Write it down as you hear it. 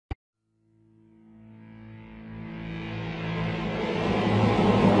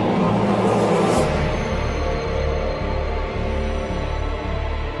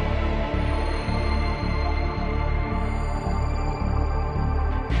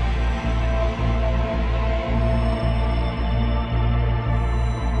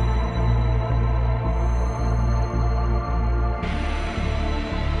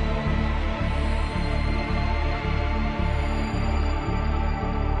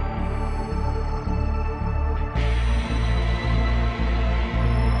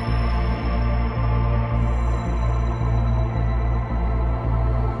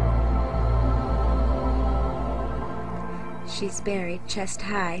She's buried chest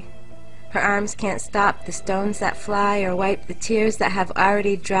high. Her arms can't stop the stones that fly or wipe the tears that have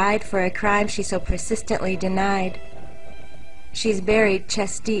already dried for a crime she so persistently denied. She's buried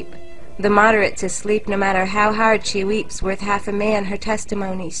chest deep, the moderate to sleep no matter how hard she weeps, worth half a man, her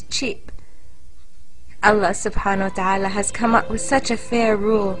testimony's cheap. Allah subhanahu wa ta'ala has come up with such a fair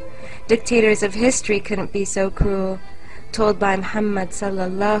rule. Dictators of history couldn't be so cruel. Told by Muhammad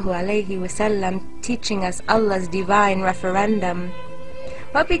sallallahu alayhi wasallam, teaching us Allah's divine referendum.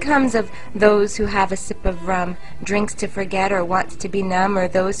 What becomes of those who have a sip of rum, drinks to forget or wants to be numb, or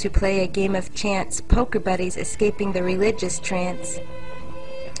those who play a game of chance, poker buddies escaping the religious trance?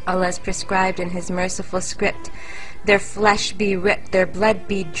 Allah's prescribed in His merciful script, their flesh be ripped, their blood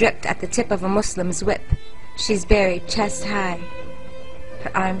be dripped at the tip of a Muslim's whip. She's buried chest high.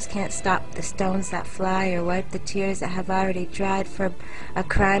 Her arms can't stop the stones that fly or wipe the tears that have already dried for a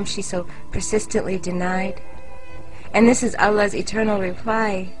crime she so persistently denied. And this is Allah's eternal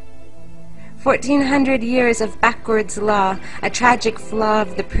reply. 1400 years of backwards law, a tragic flaw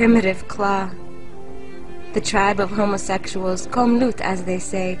of the primitive claw. The tribe of homosexuals, Qawm Lut as they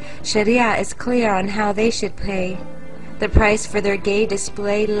say, Sharia is clear on how they should pay. The price for their gay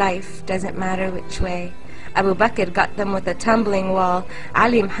display, life, doesn't matter which way. Abu Bakr got them with a tumbling wall.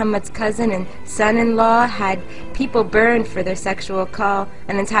 Ali, Muhammad's cousin and son-in-law, had people burned for their sexual call,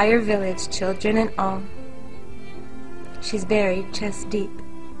 an entire village, children and all. She's buried chest deep,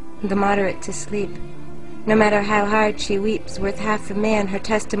 the moderate to sleep. No matter how hard she weeps, worth half a man, her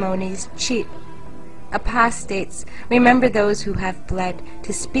testimony's cheap. Apostates, remember those who have bled,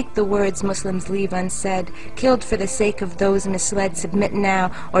 to speak the words Muslims leave unsaid, killed for the sake of those misled, submit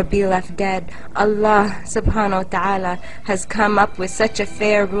now or be left dead. Allah subhanahu wa ta'ala has come up with such a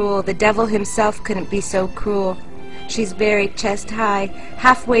fair rule, the devil himself couldn't be so cruel. She's buried chest high,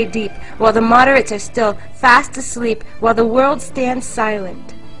 halfway deep, while the moderates are still fast asleep, while the world stands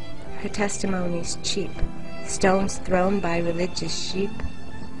silent. Her testimony's cheap, stones thrown by religious sheep.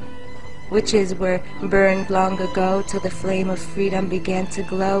 Witches were burned long ago till the flame of freedom began to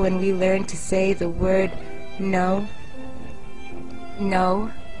glow, and we learned to say the word no. No.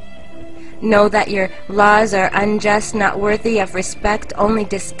 Know that your laws are unjust, not worthy of respect, only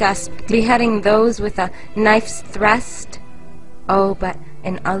disgust, beheading those with a knife's thrust. Oh, but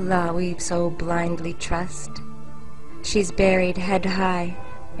in Allah we so blindly trust. She's buried head high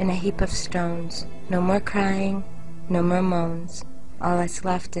in a heap of stones. No more crying, no more moans. All that's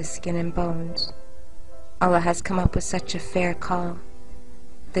left is skin and bones. Allah has come up with such a fair call,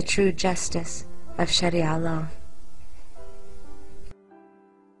 the true justice of Sharia law.